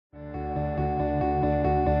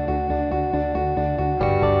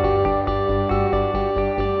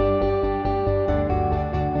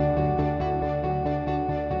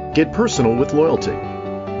Get personal with loyalty,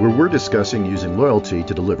 where we're discussing using loyalty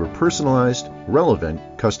to deliver personalized, relevant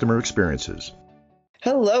customer experiences.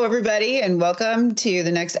 Hello, everybody, and welcome to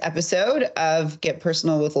the next episode of Get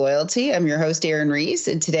Personal with Loyalty. I'm your host, Erin Reese,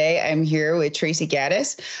 and today I'm here with Tracy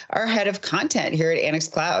Gattis, our head of content here at Annex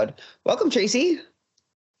Cloud. Welcome, Tracy.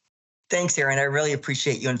 Thanks, Erin. I really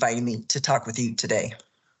appreciate you inviting me to talk with you today.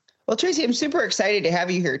 Well, Tracy, I'm super excited to have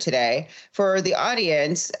you here today. For the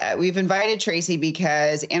audience, we've invited Tracy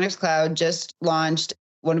because Annex Cloud just launched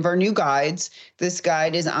one of our new guides. This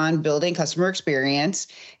guide is on building customer experience,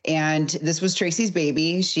 and this was Tracy's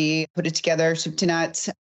baby. She put it together, soup to nuts,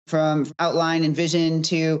 from outline and vision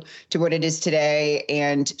to what it is today.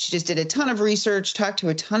 And she just did a ton of research, talked to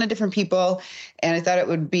a ton of different people. And I thought it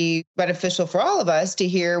would be beneficial for all of us to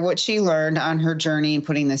hear what she learned on her journey in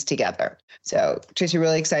putting this together. So Tracy,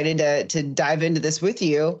 really excited to dive into this with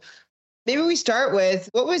you. Maybe we start with,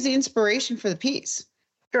 what was the inspiration for the piece?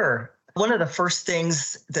 Sure. One of the first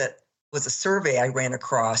things that was a survey I ran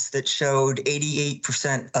across that showed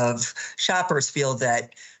 88% of shoppers feel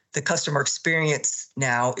that the customer experience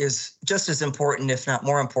now is just as important, if not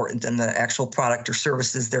more important, than the actual product or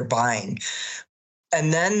services they're buying.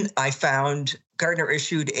 And then I found Gartner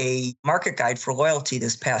issued a market guide for loyalty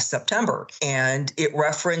this past September, and it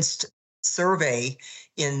referenced a survey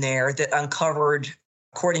in there that uncovered,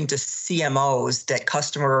 according to CMOs, that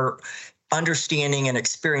customer understanding and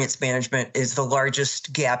experience management is the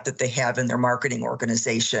largest gap that they have in their marketing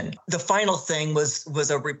organization. The final thing was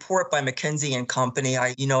a report by McKinsey and Company.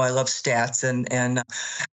 I love stats and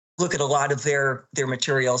look at a lot of their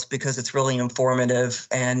materials because it's really informative.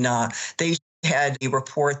 And they had a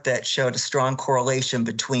report that showed a strong correlation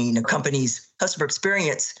between a company's customer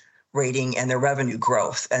experience rating and their revenue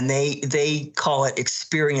growth. And they call it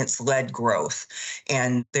experience-led growth.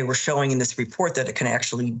 And they were showing in this report that it can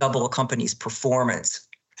actually double a company's performance.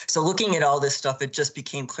 So looking at all this stuff, it just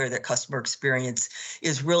became clear that customer experience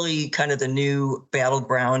is really kind of the new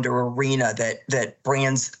battleground or arena that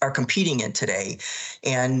brands are competing in today.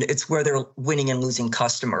 And it's where they're winning and losing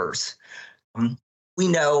customers. We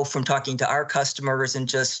know from talking to our customers and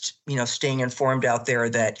just, staying informed out there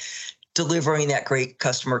that delivering that great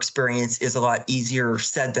customer experience is a lot easier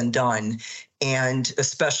said than done. And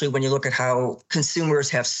especially when you look at how consumers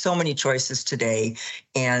have so many choices today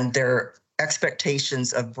and their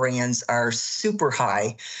expectations of brands are super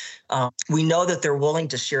high. We know that they're willing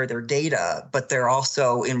to share their data, but they're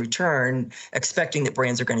also in return expecting that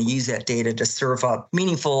brands are going to use that data to serve up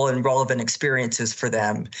meaningful and relevant experiences for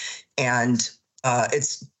them. And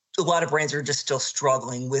it's a lot of brands are just still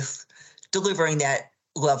struggling with delivering that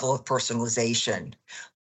level of personalization.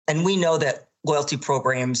 And we know that loyalty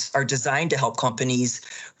programs are designed to help companies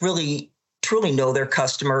really truly know their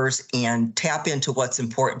customers and tap into what's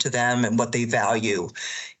important to them and what they value.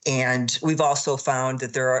 And we've also found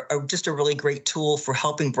that they're just a really great tool for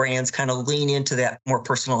helping brands kind of lean into that more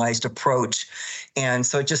personalized approach. And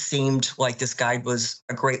so it just seemed like this guide was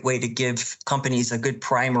a great way to give companies a good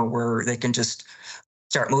primer where they can just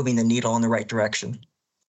start moving the needle in the right direction.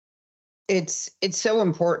 It's so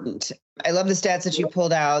important. I love the stats that you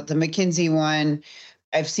pulled out. The McKinsey one,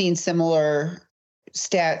 I've seen similar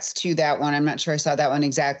stats to that one. I'm not sure I saw that one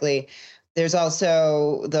exactly. There's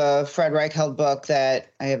also the Fred Reichheld book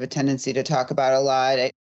that I have a tendency to talk about a lot,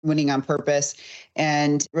 Winning on Purpose,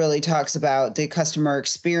 and really talks about the customer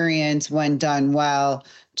experience when done well,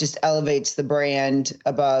 just elevates the brand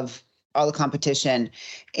above all the competition.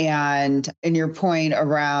 And in your point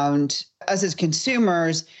around us as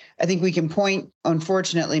consumers, I think we can point,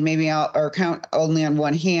 unfortunately, maybe or count only on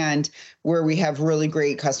one hand where we have really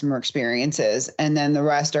great customer experiences, and then the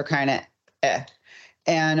rest are kind of eh.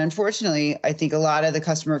 And unfortunately, I think a lot of the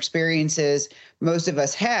customer experiences most of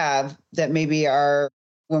us have that maybe are,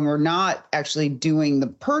 when we're not actually doing the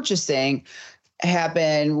purchasing,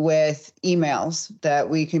 happen with emails that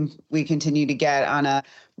we continue to get on a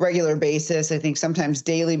regular basis, I think sometimes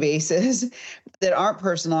daily basis, that aren't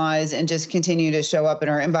personalized and just continue to show up in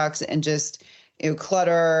our inbox and just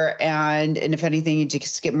clutter. And if anything, you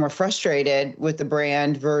just get more frustrated with the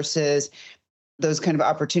brand versus those kind of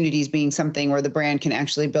opportunities being something where the brand can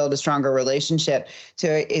actually build a stronger relationship.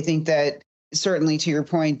 So I think that certainly, to your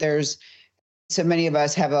point, there's so many of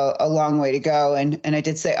us have a long way to go. And I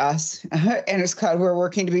did say us, Annex Cloud, we're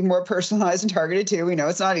working to be more personalized and targeted too. We know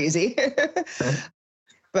it's not easy.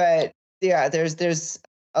 But yeah, there's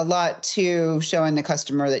a lot to showing the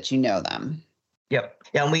customer that you know them. Yep.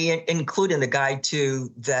 Yeah, and we include in the guide too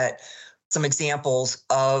that some examples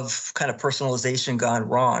of kind of personalization gone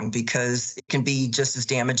wrong, because it can be just as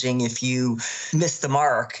damaging if you miss the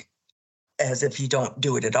mark as if you don't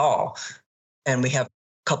do it at all. And we have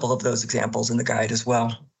couple of those examples in the guide as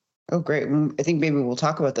well. Oh, great. I think maybe we'll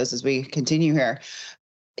talk about those as we continue here.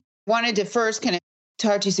 Wanted to first kind of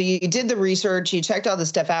talk to you. So you did the research, you checked all the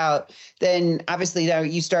stuff out. Then obviously now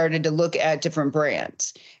you started to look at different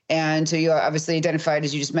brands. And so you obviously identified,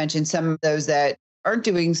 as you just mentioned, some of those that aren't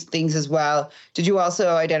doing things as well. Did you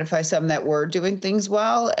also identify some that were doing things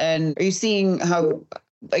well? And are you seeing how,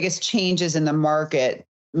 I guess, changes in the market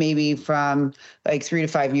maybe from like 3 to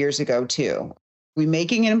 5 years ago too? Are we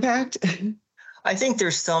making an impact? I think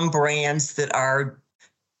there's some brands that are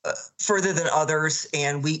further than others,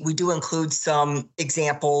 and we do include some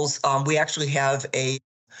examples. We actually have a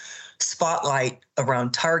spotlight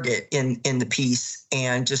around Target in the piece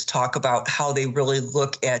and just talk about how they really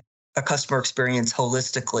look at a customer experience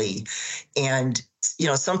holistically. And,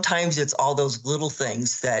 sometimes it's all those little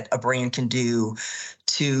things that a brand can do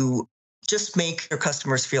to just make their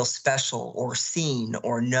customers feel special or seen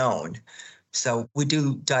or known. So we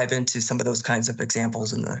do dive into some of those kinds of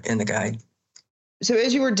examples in the guide. So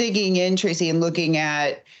as you were digging in, Tracy, and looking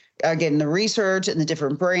at, again, the research and the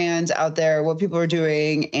different brands out there, what people are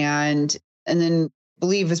doing, and then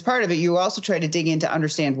believe as part of it, you also try to dig in to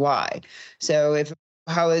understand why. So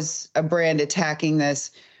how is a brand attacking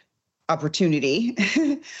this opportunity?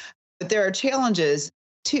 But there are challenges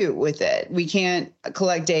too with it. We can't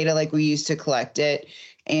collect data like we used to collect it,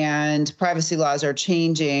 and privacy laws are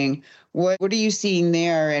changing. What are you seeing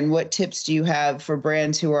there, and what tips do you have for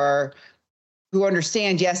brands who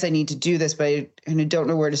understand, yes, I need to do this, but I don't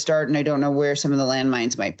know where to start, and I don't know where some of the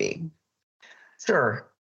landmines might be? Sure.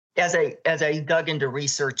 As I dug into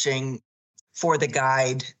researching for the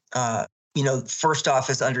guide, first off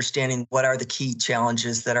is understanding what are the key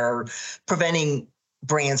challenges that are preventing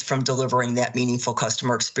brands from delivering that meaningful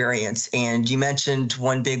customer experience. And you mentioned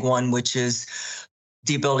one big one, which is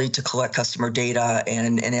the ability to collect customer data.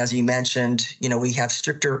 And as you mentioned, we have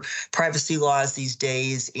stricter privacy laws these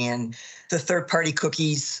days, and the third-party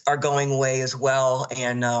cookies are going away as well.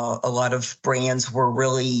 And a lot of brands were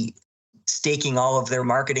really staking all of their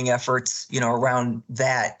marketing efforts, around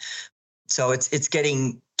that. So it's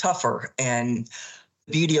getting tougher. And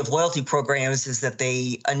the beauty of loyalty programs is that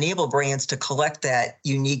they enable brands to collect that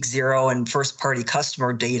unique zero and first-party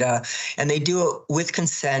customer data, and they do it with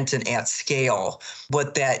consent and at scale.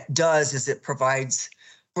 What that does is it provides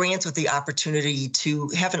brands with the opportunity to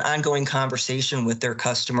have an ongoing conversation with their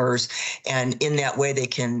customers, and in that way they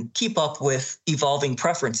can keep up with evolving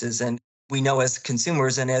preferences. And we know as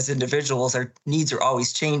consumers and as individuals, our needs are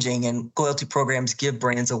always changing, and loyalty programs give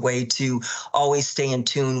brands a way to always stay in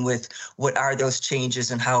tune with what are those changes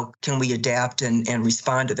and how can we adapt and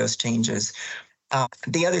respond to those changes.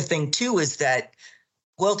 The other thing too is that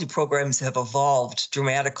loyalty programs have evolved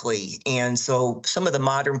dramatically. And so some of the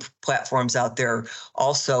modern platforms out there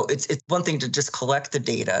also, it's one thing to just collect the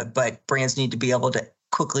data, but brands need to be able to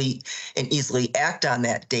quickly and easily act on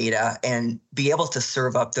that data and be able to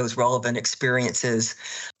serve up those relevant experiences.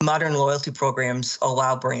 Modern loyalty programs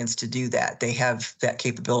allow brands to do that. They have that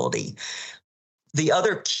capability. The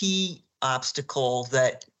other key obstacle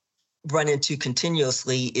that run into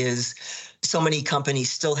continuously is so many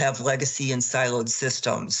companies still have legacy and siloed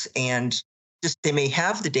systems, and just they may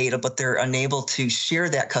have the data, but they're unable to share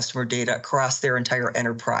that customer data across their entire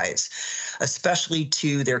enterprise, especially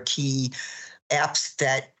to their key apps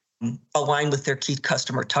that align with their key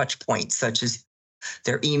customer touch points, such as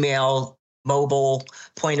their email, mobile,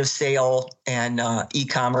 point of sale, and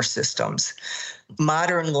e-commerce systems.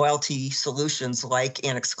 Modern loyalty solutions like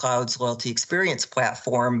Annex Cloud's loyalty experience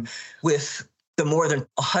platform, with the more than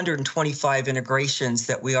 125 integrations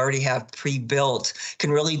that we already have pre-built,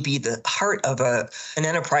 can really be the heart of an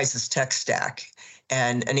enterprise's tech stack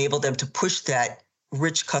and enable them to push that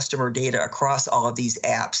rich customer data across all of these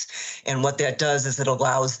apps. And what that does is it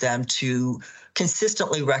allows them to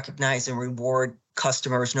consistently recognize and reward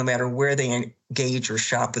customers no matter where they engage or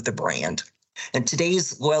shop with the brand. And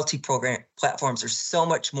today's loyalty program platforms are so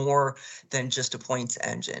much more than just a points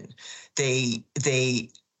engine. They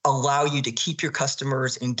allow you to keep your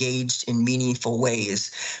customers engaged in meaningful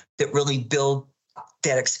ways that really build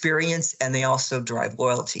that experience, and they also drive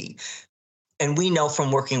loyalty. And we know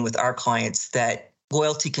from working with our clients that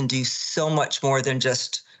loyalty can do so much more than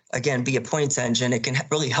just, again, be a points engine. It can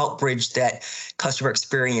really help bridge that customer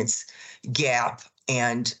experience gap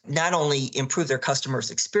and not only improve their customers'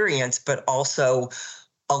 experience, but also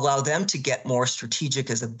allow them to get more strategic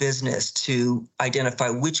as a business to identify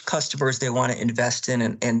which customers they want to invest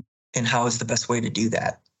in and how is the best way to do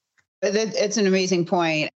that. It's an amazing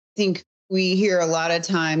point. I think we hear a lot of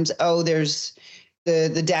times, there's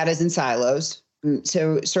the data's in silos.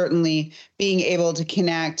 So certainly being able to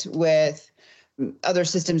connect with other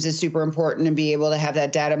systems is super important, and be able to have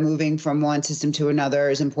that data moving from one system to another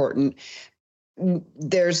is important.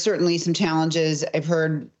 There's certainly some challenges I've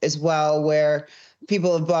heard as well where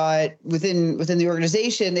people have bought within the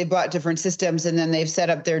organization, they've bought different systems and then they've set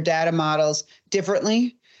up their data models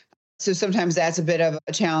differently. So sometimes that's a bit of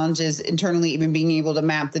a challenge, is internally even being able to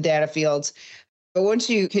map the data fields. But once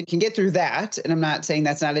you can get through that, and I'm not saying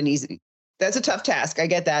that's a tough task, I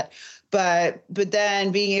get that. But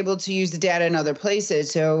then being able to use the data in other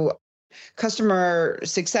places. So customer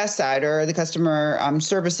success side, or the customer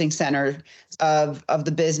servicing center of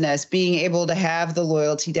the business, being able to have the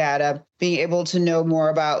loyalty data, being able to know more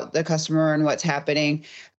about the customer and what's happening.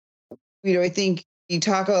 I think you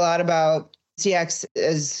talk a lot about CX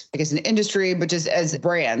as, I guess, an industry, but just as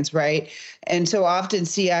brands, right? And so often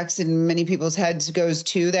CX in many people's heads goes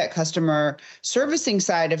to that customer servicing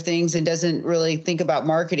side of things and doesn't really think about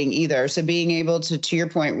marketing either. So being able to your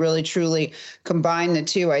point, really truly combine the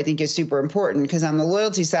two, I think is super important, because on the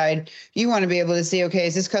loyalty side, you want to be able to see, okay,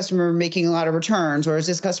 is this customer making a lot of returns, or is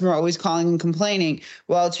this customer always calling and complaining?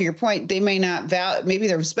 Well, to your point, they may not maybe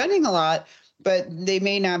they're spending a lot, but they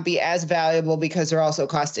may not be as valuable because they're also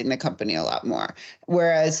costing the company a lot more.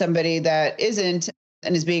 Whereas somebody that isn't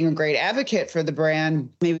and is being a great advocate for the brand,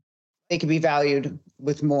 maybe they could be valued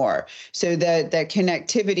with more. So that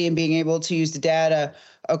connectivity and being able to use the data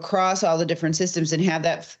across all the different systems and have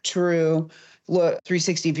that true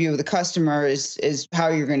 360 view of the customer is how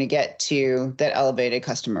you're going to get to that elevated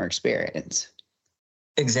customer experience.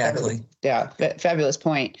 Exactly. Yeah, fabulous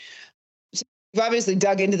point. You've obviously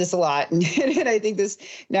dug into this a lot, and I think this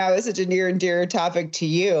now is such a near and dear topic to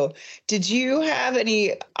you. Did you have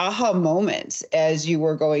any aha moments as you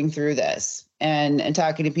were going through this and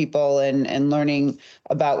talking to people and learning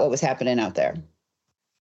about what was happening out there?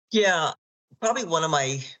 Yeah, probably one of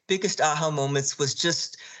my biggest aha moments was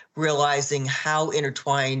just realizing how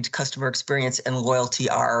intertwined customer experience and loyalty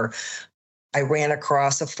are. I ran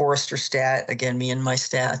across a Forrester stat, again, me and my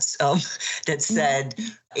stats, that said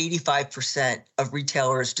 85% of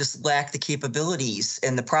retailers just lack the capabilities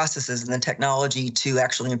and the processes and the technology to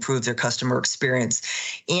actually improve their customer experience.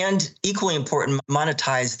 And equally important,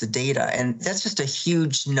 monetize the data. And that's just a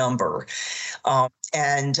huge number.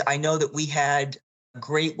 And I know that we had a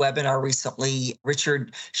great webinar recently.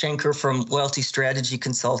 Richard Schenker from Loyalty Strategy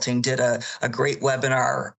Consulting did a great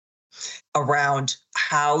webinar around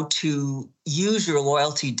how to use your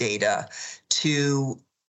loyalty data to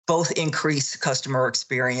both increase customer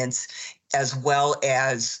experience as well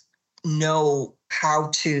as know how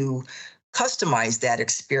to customize that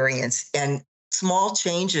experience. And small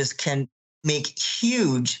changes can make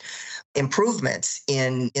huge improvements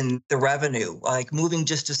in the revenue, like moving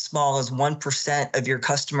just as small as 1% of your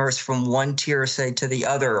customers from one tier, say, to the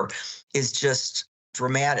other is just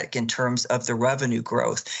dramatic in terms of the revenue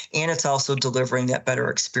growth, and it's also delivering that better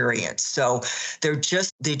experience. So they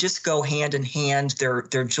just go hand in hand.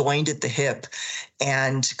 They're joined at the hip,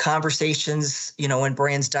 and conversations, when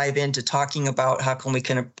brands dive into talking about how can we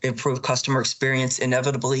improve customer experience,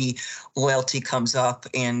 inevitably loyalty comes up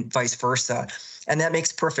and vice versa. And that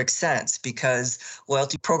makes perfect sense because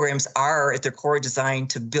loyalty programs are at their core designed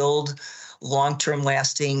to build long-term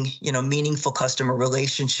lasting, meaningful customer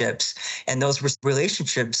relationships. And those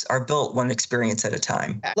relationships are built one experience at a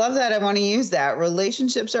time. I love that. I want to use that.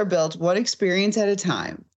 Relationships are built one experience at a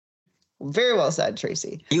time. Very well said,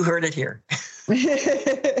 Tracy. You heard it here.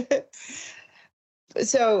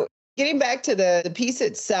 So getting back to the piece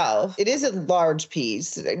itself, it is a large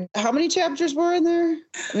piece. How many chapters were in there?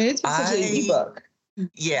 I mean, it's essentially an ebook.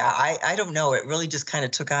 Yeah, I don't know. It really just kind of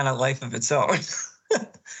took on a life of its own.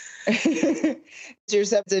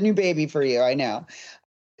 It's a new baby for you, I know.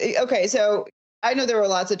 Okay, so I know there were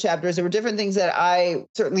lots of chapters. There were different things that I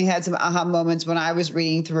certainly had some aha moments when I was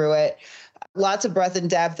reading through it. Lots of breadth and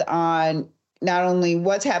depth on not only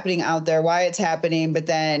what's happening out there, why it's happening, but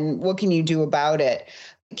then what can you do about it?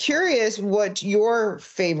 Curious what your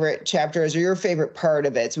favorite chapter is or your favorite part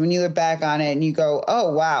of it. So when you look back on it and you go,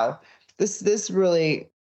 oh, wow, this really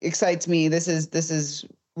excites me. This is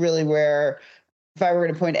really where, if I were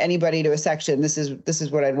going to point anybody to a section, this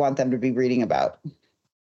is what I'd want them to be reading about.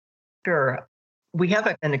 Sure. We have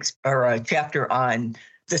a chapter on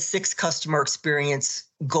the 6 customer experience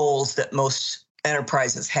goals that most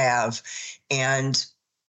enterprises have. And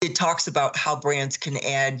it talks about how brands can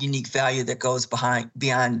add unique value that goes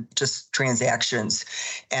beyond just transactions.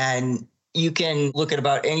 And you can look at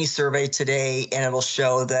about any survey today, and it'll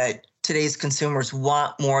show that today's consumers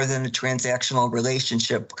want more than a transactional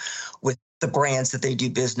relationship with the brands that they do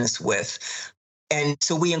business with. And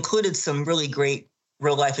so we included some really great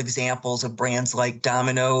real life examples of brands like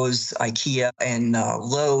Domino's, IKEA, and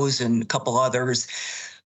Lowe's, and a couple others.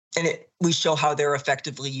 And we show how they're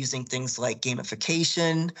effectively using things like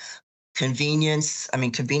gamification, convenience. I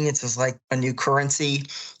mean, convenience is like a new currency.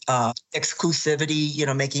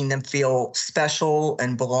 Exclusivity, making them feel special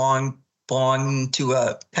and belong to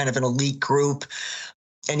a kind of an elite group,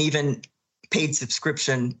 and even paid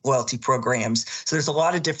subscription loyalty programs. So there's a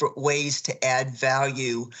lot of different ways to add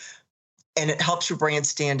value, and it helps your brand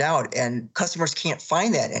stand out, and customers can't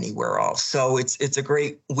find that anywhere else. So it's a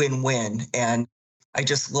great win-win. And I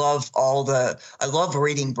just love I love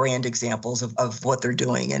reading brand examples of what they're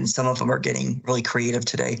doing, and some of them are getting really creative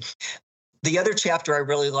today. The other chapter I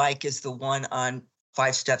really like is the one on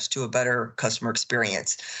 5 steps to a better customer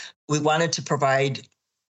experience. We wanted to provide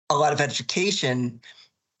a lot of education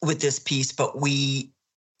with this piece, but we,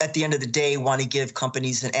 at the end of the day, want to give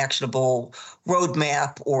companies an actionable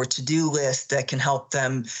roadmap or to-do list that can help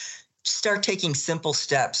them start taking simple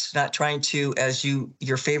steps, not trying to, as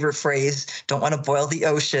your favorite phrase, don't want to boil the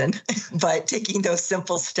ocean, but taking those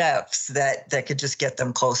simple steps that could just get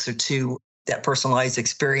them closer to that personalized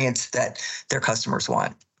experience that their customers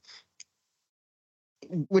want.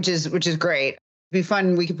 Which is great. It'd be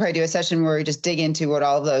fun. We could probably do a session where we just dig into what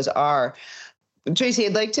all of those are. Tracy,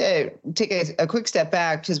 I'd like to take a quick step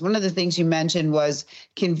back, because one of the things you mentioned was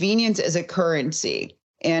convenience as a currency.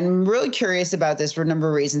 And I'm really curious about this for a number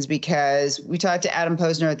of reasons, because we talked to Adam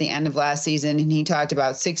Posner at the end of last season, and he talked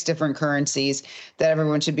about 6 different currencies that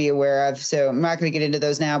everyone should be aware of. So I'm not going to get into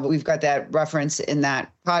those now, but we've got that reference in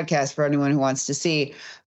that podcast for anyone who wants to see.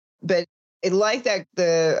 But I like that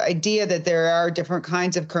the idea that there are different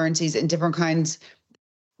kinds of currencies and different kinds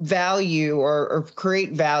value or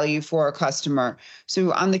create value for a customer.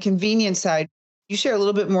 So on the convenience side, you share a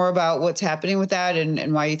little bit more about what's happening with that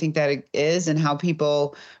and why you think that is, and how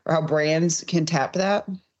people or how brands can tap that?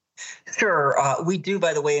 Sure. We do,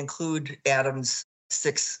 by the way, include Adam's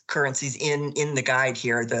 6 currencies in the guide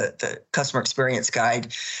here, the customer experience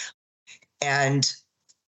guide. And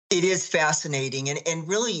it is fascinating. And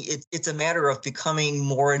really, it's a matter of becoming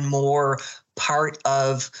more and more part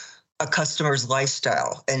of a customer's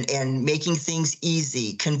lifestyle and making things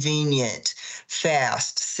easy, convenient,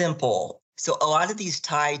 fast, simple. So a lot of these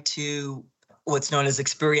tie to what's known as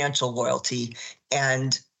experiential loyalty.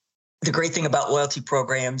 And the great thing about loyalty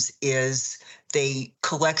programs is they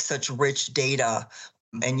collect such rich data.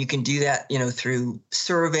 And you can do that, through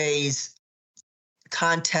surveys,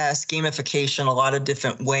 contests, gamification, a lot of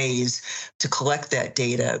different ways to collect that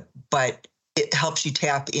data. But it helps you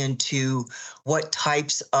tap into what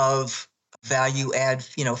types of value add,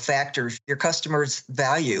 factors your customers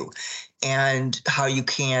value, and how you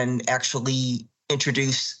can actually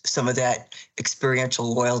introduce some of that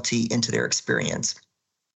experiential loyalty into their experience.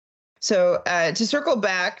 So to circle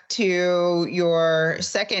back to your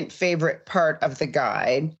second favorite part of the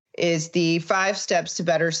guide is the 5 steps to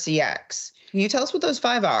better CX. Can you tell us what those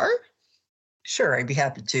 5 are? Sure, I'd be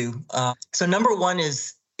happy to. So number 1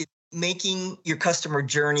 is making your customer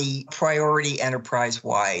journey priority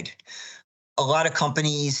enterprise-wide. A lot of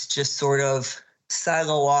companies just sort of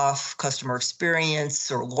silo off customer experience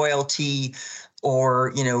or loyalty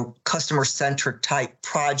or, customer-centric type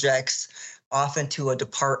projects off into a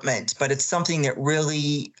department, but it's something that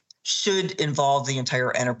really should involve the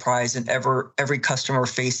entire enterprise and every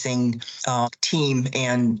customer-facing team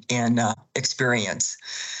and experience.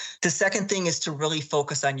 The second thing is to really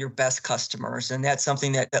focus on your best customers. And that's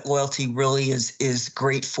something that loyalty really is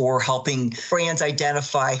great for, helping brands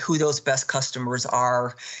identify who those best customers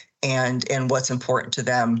are and what's important to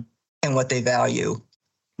them and what they value.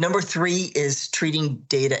 Number 3 is treating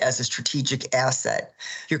data as a strategic asset.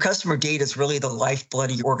 Your customer data is really the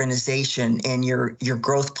lifeblood of your organization and your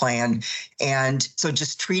growth plan. And so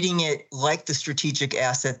just treating it like the strategic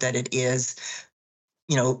asset that it is,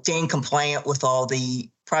 staying compliant with all the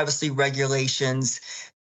privacy regulations,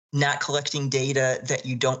 not collecting data that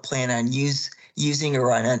you don't plan on using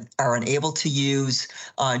or are unable to use,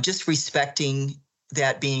 just respecting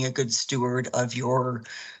that, being a good steward of your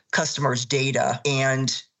customers' data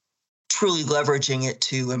and truly leveraging it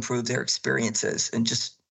to improve their experiences and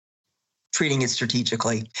just treating it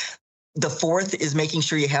strategically. The 4th is making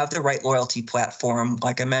sure you have the right loyalty platform.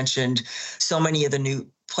 Like I mentioned, so many of the new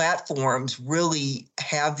platforms really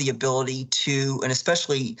have the ability to, and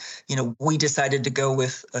especially, we decided to go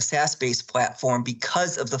with a SaaS-based platform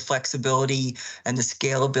because of the flexibility and the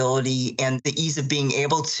scalability and the ease of being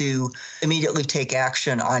able to immediately take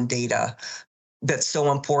action on data. That's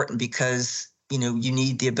so important because, you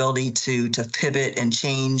need the ability to pivot and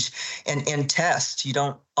change and test. You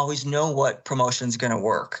don't always know what promotion is going to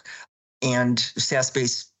work. and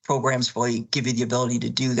SaaS-based programs really give you the ability to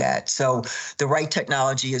do that. So the right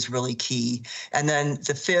technology is really key. And then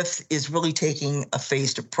the fifth is really taking a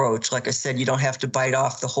phased approach. Like I said, you don't have to bite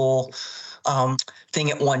off the whole thing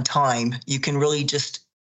at one time. You can really just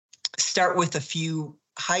start with a few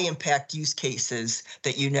high impact use cases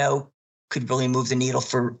that you know could really move the needle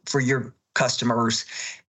for your customers.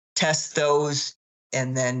 Test those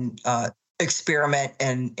and then experiment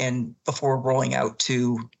and before rolling out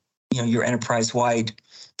to your enterprise-wide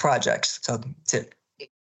projects. So that's it.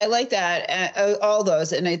 I like that, all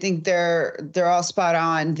those, and I think they're all spot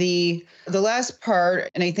on. The last part,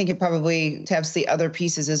 and I think it probably taps the other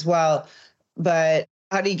pieces as well, but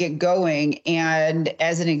how do you get going? And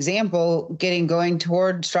as an example, getting going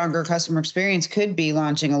toward stronger customer experience could be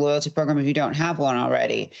launching a loyalty program if you don't have one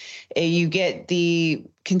already. You get the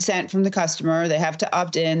consent from the customer. They have to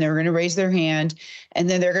opt in. They're going to raise their hand. And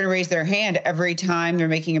then they're going to raise their hand every time they're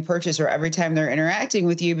making a purchase or every time they're interacting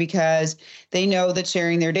with you, because they know that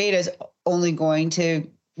sharing their data is only going to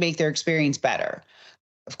make their experience better.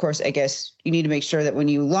 Of course, I guess you need to make sure that when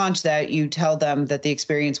you launch that, you tell them that the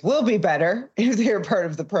experience will be better if they're part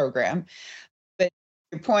of the program. But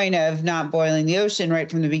your point of not boiling the ocean right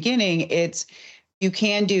from the beginning, you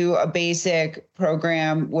can do a basic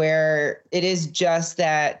program where it is just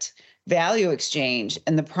that value exchange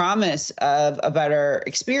and the promise of a better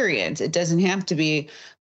experience. It doesn't have to be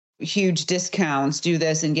huge discounts, do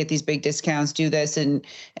this and get these big discounts, do this and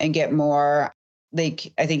get more. I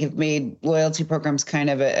think have made loyalty programs kind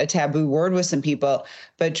of a taboo word with some people,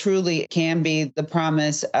 but truly it can be the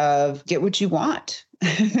promise of get what you want,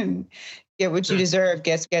 get what you deserve,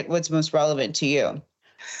 get what's most relevant to you.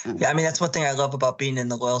 Yeah, I mean, that's one thing I love about being in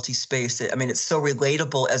the loyalty space. I mean, it's so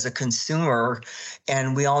relatable as a consumer,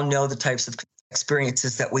 and we all know the types of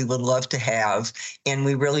experiences that we would love to have, and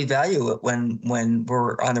we really value it when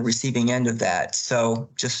we're on the receiving end of that. So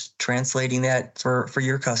just translating that for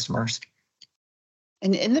your customers.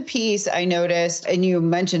 And in the piece, I noticed, and you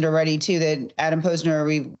mentioned already too, that Adam Posner,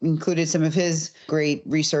 we included some of his great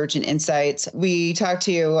research and insights. We talked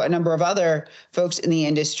to a number of other folks in the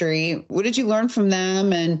industry. What did you learn from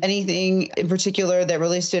them, and anything in particular that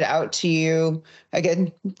really stood out to you?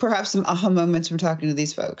 Again, perhaps some aha moments from talking to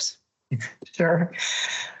these folks. Sure.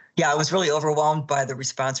 Yeah, I was really overwhelmed by the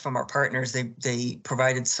response from our partners. They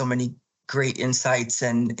provided so many great insights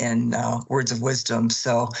and words of wisdom.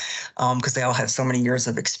 So, because they all have so many years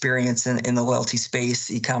of experience in the loyalty space,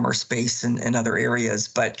 e-commerce space, and other areas.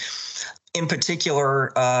 But in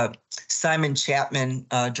particular, Simon Chapman,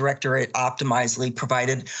 director at Optimizely,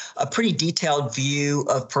 provided a pretty detailed view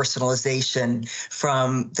of personalization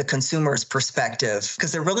from the consumer's perspective,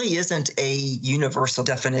 because there really isn't a universal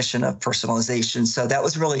definition of personalization. So that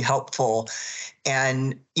was really helpful.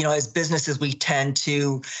 And, as businesses, we tend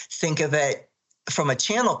to think of it from a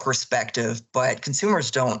channel perspective, but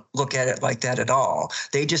consumers don't look at it like that at all.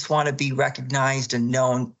 They just want to be recognized and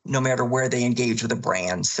known no matter where they engage with a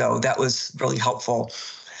brand. So that was really helpful.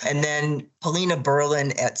 And then Paulina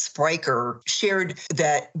Berlin at Spryker shared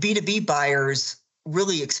that B2B buyers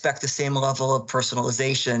really expect the same level of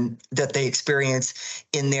personalization that they experience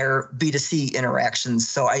in their B2C interactions.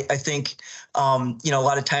 So I think, a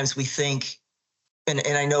lot of times we think, and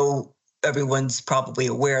I know everyone's probably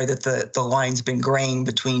aware that the line's been graying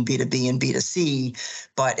between B2B and B2C,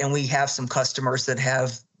 and we have some customers that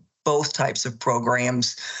have both types of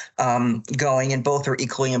programs going, and both are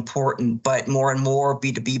equally important. But more and more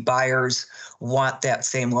B2B buyers want that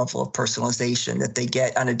same level of personalization that they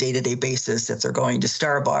get on a day-to-day basis if they're going to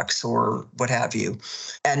Starbucks or what have you.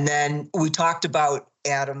 And then we talked about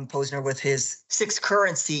Adam Posner with his 6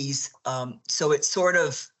 currencies. So it sort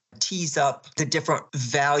of tease up the different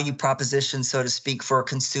value propositions, so to speak, for a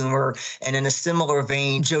consumer. And in a similar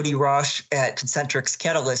vein, Jody Roche at Concentrix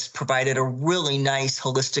Catalyst provided a really nice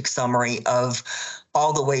holistic summary of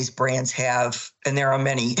all the ways brands have, and there are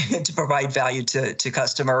many, to provide value to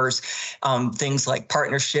customers. Things like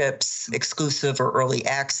partnerships, exclusive or early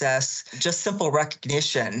access, just simple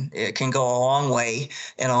recognition. It can go a long way,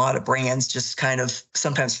 and a lot of brands just kind of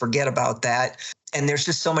sometimes forget about that. And there's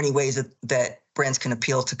just so many ways that brands can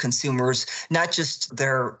appeal to consumers, not just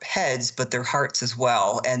their heads, but their hearts as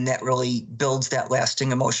well. And that really builds that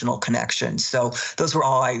lasting emotional connection. So those were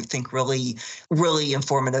all, I think, really, really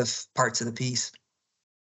informative parts of the piece.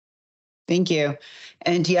 Thank you.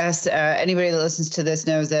 And yes, anybody that listens to this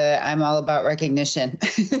knows that I'm all about recognition.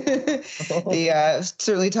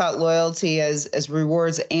 Certainly taught loyalty as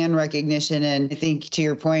rewards and recognition. And I think to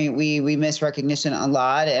your point, we miss recognition a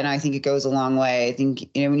lot. And I think it goes a long way. I think,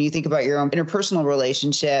 when you think about your own interpersonal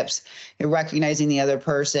relationships, you're recognizing the other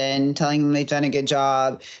person, telling them they've done a good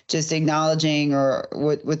job, just acknowledging or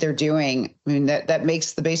what they're doing. I mean, that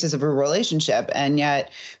makes the basis of a relationship. And yet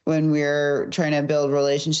when we're trying to build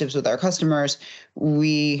relationships with our customers,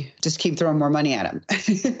 we just keep throwing more money at them.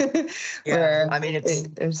 Yeah, I mean,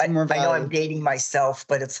 there's more value. I know I'm dating myself,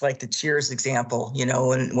 but it's like the Cheers example,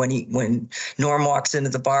 when Norm walks into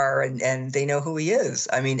the bar and they know who he is.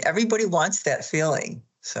 I mean, everybody wants that feeling.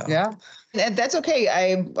 So yeah, and that's okay.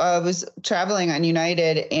 I was traveling on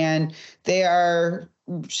United, and they are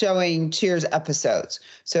showing Cheers episodes,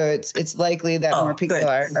 so it's likely that more people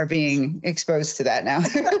are being exposed to that now.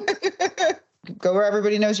 Go where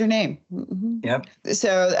everybody knows your name. Mm-hmm. Yep.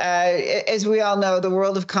 So as we all know, the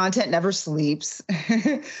world of content never sleeps.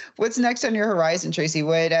 What's next on your horizon, Tracy?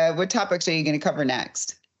 What topics are you going to cover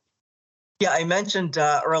next? Yeah, I mentioned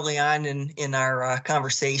early on in our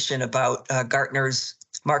conversation about Gartner's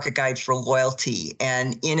Market Guide for Loyalty.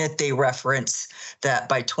 And in it, they reference that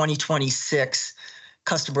by 2026,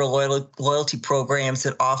 customer loyalty programs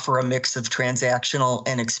that offer a mix of transactional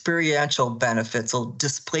and experiential benefits will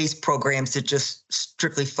displace programs that just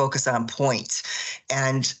strictly focus on points.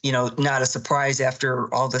 And, not a surprise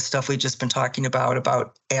after all the stuff we've just been talking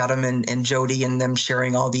about Adam and Jody and them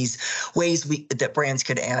sharing all these ways that brands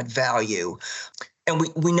could add value. And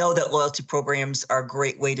we know that loyalty programs are a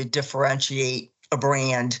great way to differentiate a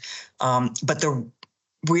brand, but the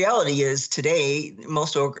reality is today,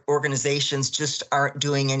 most organizations just aren't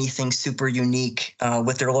doing anything super unique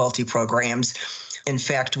with their loyalty programs. In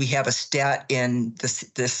fact, we have a stat in this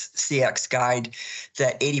CX guide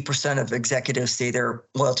that 80% of executives say their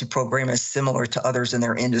loyalty program is similar to others in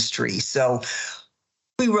their industry. So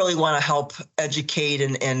we really want to help educate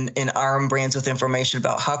and arm brands with information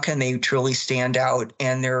about how can they truly stand out,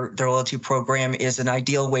 and their loyalty program is an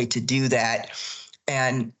ideal way to do that.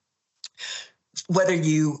 And whether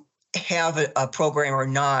you have a program or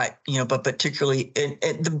not, but particularly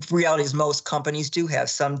the reality is most companies do have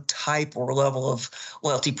some type or level of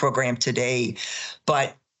loyalty program today,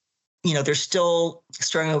 but they're still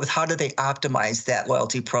struggling with how do they optimize that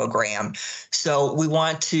loyalty program. So we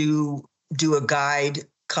want to do a guide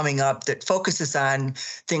coming up that focuses on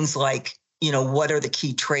things like, what are the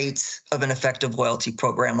key traits of an effective loyalty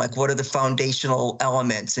program? Like, what are the foundational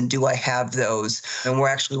elements, and do I have those? And we're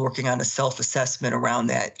actually working on a self-assessment around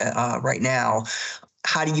that right now.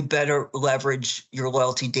 How do you better leverage your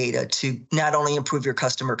loyalty data to not only improve your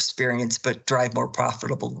customer experience, but drive more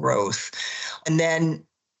profitable growth? And then,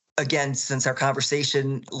 again, since our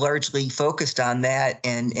conversation largely focused on that,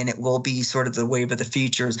 and it will be sort of the wave of the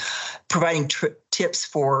futures, providing tips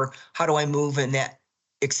for how do I move in that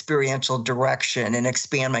experiential direction and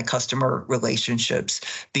expand my customer relationships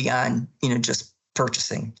beyond, just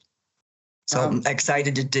purchasing. So I'm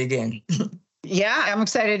excited to dig in. Yeah, I'm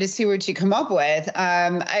excited to see what you come up with.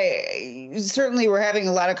 I certainly we're having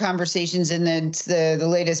a lot of conversations, and the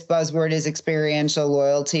latest buzzword is experiential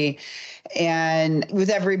loyalty. And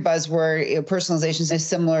with every buzzword, personalization is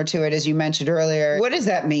similar to it, as you mentioned earlier. What does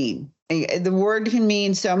that mean? The word can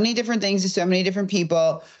mean so many different things to so many different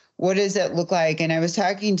people. What does it look like? And I was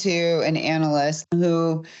talking to an analyst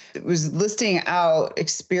who was listing out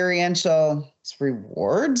experiential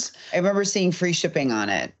rewards. I remember seeing free shipping on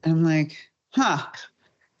it. And I'm like,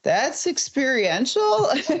 that's experiential.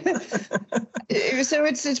 So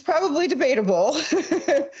it's probably debatable.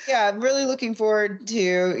 Yeah, I'm really looking forward to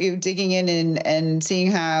you digging in and seeing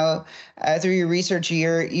how through your research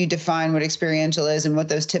you define what experiential is and what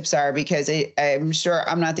those tips are, because I'm sure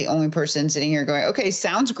I'm not the only person sitting here going, okay,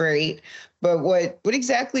 sounds great, but what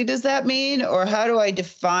exactly does that mean? Or how do I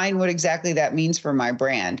define what exactly that means for my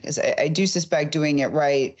brand? Because I do suspect doing it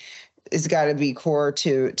right has got to be core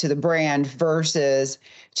to the brand versus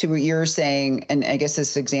to what you're saying. And I guess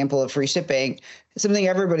this example of free shipping, something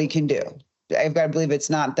everybody can do. I've got to believe it's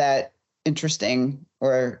not that interesting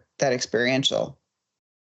or that experiential.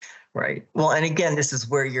 Right. Well, and again, this is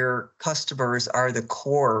where your customers are the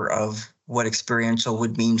core of what experiential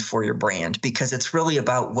would mean for your brand, because it's really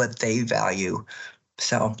about what they value.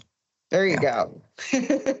 So there you go.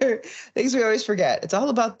 Things we always forget. It's all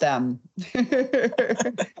about them.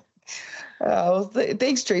 Oh,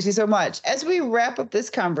 thanks, Tracy, so much. As we wrap up this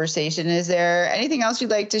conversation, is there anything else you'd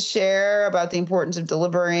like to share about the importance of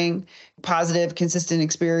delivering positive, consistent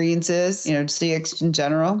experiences, CX in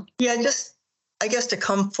general? Yeah, just, I guess, to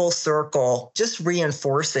come full circle, just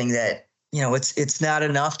reinforcing that it's not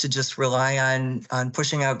enough to just rely on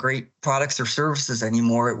pushing out great products or services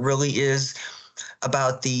anymore. It really is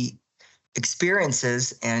about the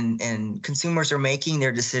experiences, and consumers are making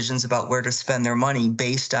their decisions about where to spend their money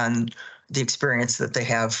based on the experience that they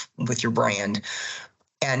have with your brand.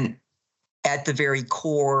 And at the very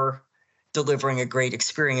core, delivering a great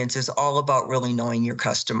experience is all about really knowing your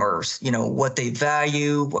customers, what they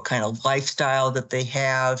value, what kind of lifestyle that they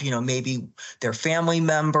have, maybe their family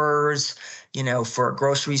members, for a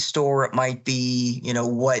grocery store, it might be,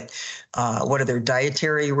 what are their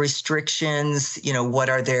dietary restrictions, what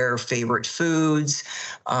are their favorite foods.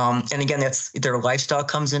 And again, that's their lifestyle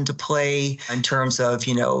comes into play in terms of,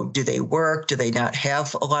 do they work? Do they not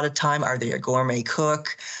have a lot of time? Are they a gourmet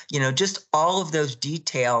cook? Just all of those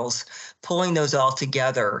details, pulling those all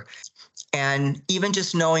together, and even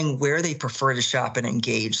just knowing where they prefer to shop and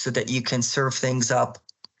engage so that you can serve things up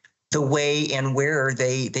the way and where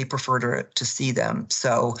they prefer to see them.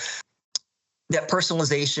 So that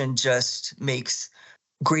personalization just makes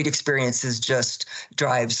great experiences, just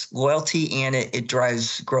drives loyalty, and it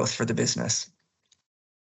drives growth for the business.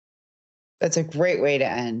 That's a great way to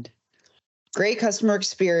end. Great customer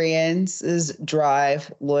experiences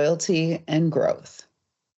drive loyalty and growth.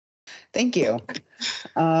 Thank you.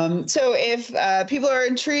 So if people are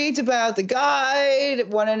intrigued about the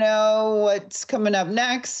guide, want to know what's coming up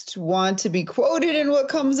next, want to be quoted in what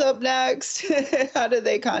comes up next, how do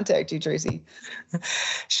they contact you, Tracy?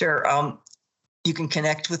 Sure. You can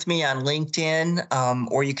connect with me on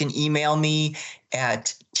LinkedIn, or you can email me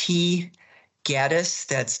at tgattis,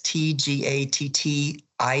 that's TGATTIS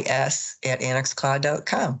at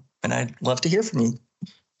annexcloud.com. And I'd love to hear from you.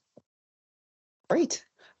 Great.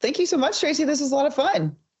 Thank you so much, Tracy. This was a lot of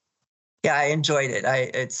fun. Yeah, I enjoyed it.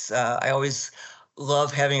 I always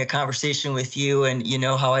love having a conversation with you, and you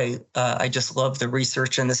know how I just love the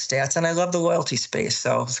research and the stats, and I love the loyalty space.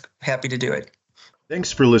 So I was happy to do it.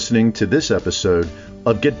 Thanks for listening to this episode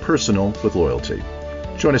of Get Personal with Loyalty.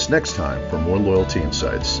 Join us next time for more loyalty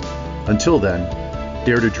insights. Until then,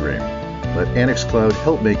 dare to dream. Let Annex Cloud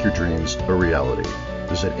help make your dreams a reality.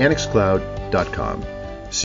 Visit annexcloud.com.